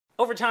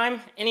Over time,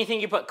 anything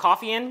you put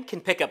coffee in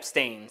can pick up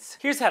stains.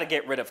 Here's how to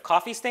get rid of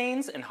coffee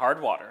stains in hard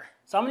water.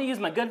 So I'm gonna use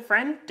my good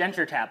friend,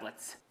 denture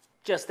tablets.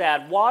 Just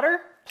add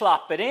water,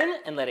 plop it in,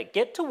 and let it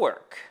get to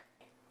work.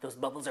 Those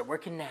bubbles are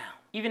working now.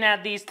 Even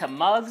add these to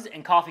mugs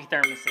and coffee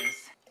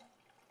thermoses.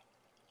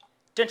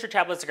 Denture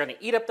tablets are gonna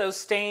eat up those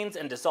stains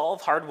and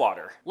dissolve hard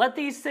water. Let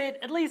these sit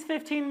at least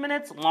 15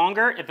 minutes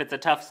longer if it's a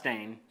tough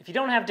stain. If you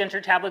don't have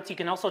denture tablets, you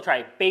can also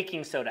try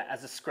baking soda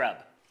as a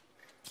scrub.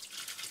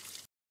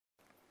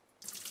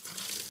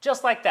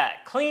 Just like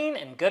that, clean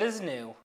and good as new.